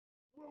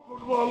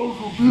Milo's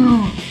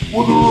reviews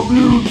with the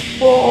reviews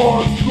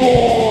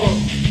 5-star.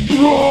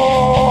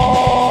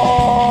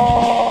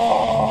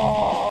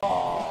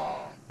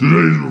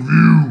 Today's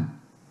review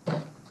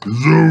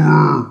is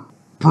over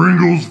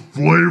Pringles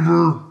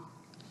flavor.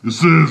 It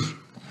says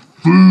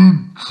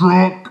food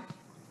truck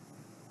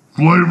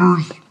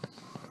flavors.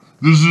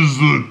 This is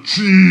the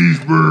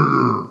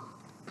cheeseburger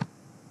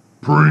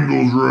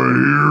Pringles right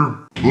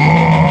here. Oh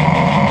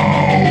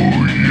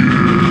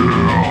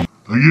yeah!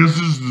 I guess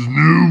this is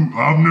new.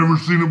 I've never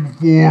seen it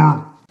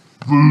before.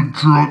 Food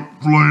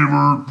truck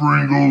flavor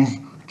Pringles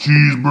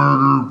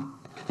cheeseburger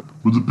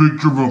with a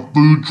picture of a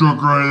food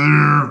truck right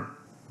there.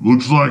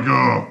 Looks like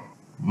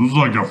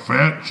a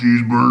fat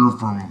cheeseburger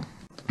from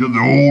the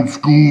old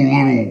school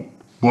little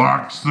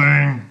box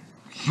thing.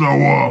 So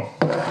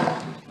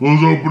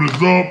let's open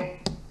this up.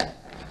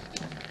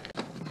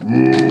 Oh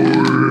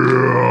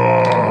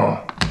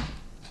yeah!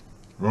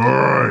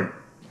 Alright.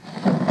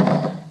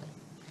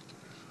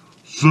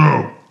 So,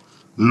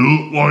 they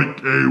look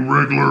like a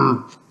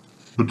regular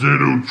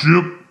potato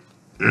chip,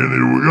 and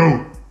here we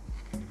go.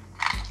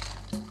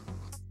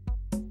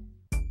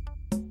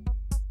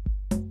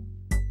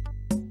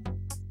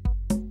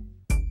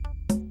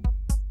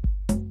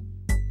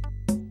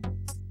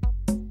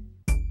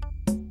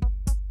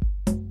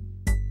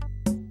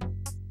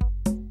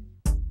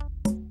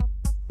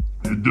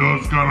 It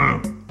does kind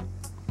of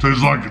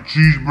taste like a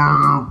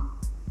cheeseburger,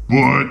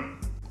 but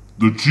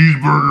the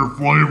cheeseburger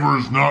flavor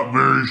is not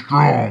very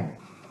strong.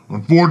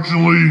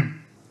 Unfortunately,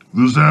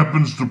 this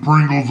happens to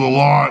Pringles a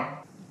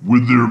lot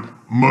with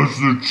most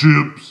of their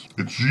chips.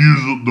 It's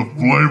usually the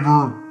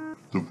flavor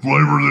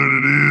that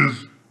it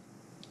is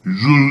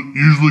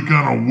usually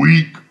kind of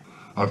weak.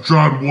 I've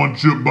tried one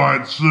chip by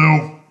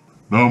itself,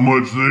 not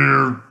much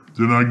there.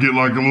 Then I get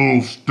like a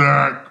little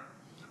stack,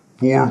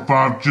 4 or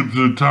 5 chips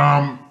at a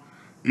time,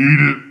 eat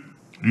it.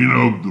 You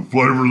know, the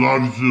flavor is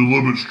obviously a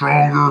little bit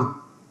stronger,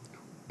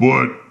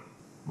 but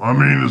I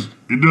mean,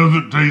 it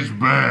doesn't taste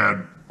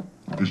bad.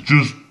 It's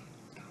just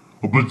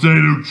a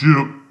potato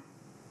chip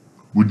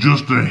with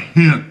just a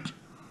hint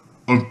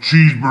of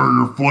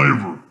cheeseburger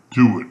flavor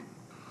to it.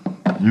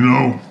 You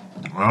know,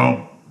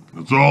 well,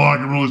 that's all I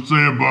can really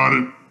say about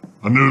it.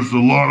 I noticed a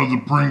lot of the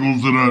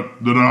Pringles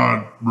that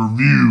I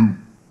review,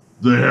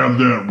 they have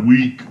that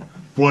weak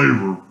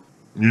flavor.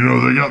 You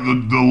know, they got the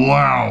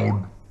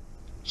loud.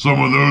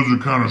 Some of those are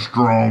kind of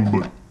strong,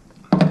 but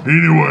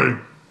anyway,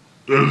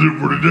 that's it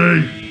for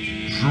today.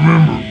 Just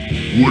remember,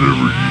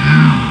 whatever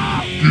you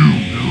do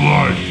in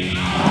life,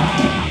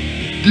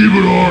 keep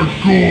it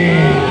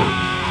hardcore.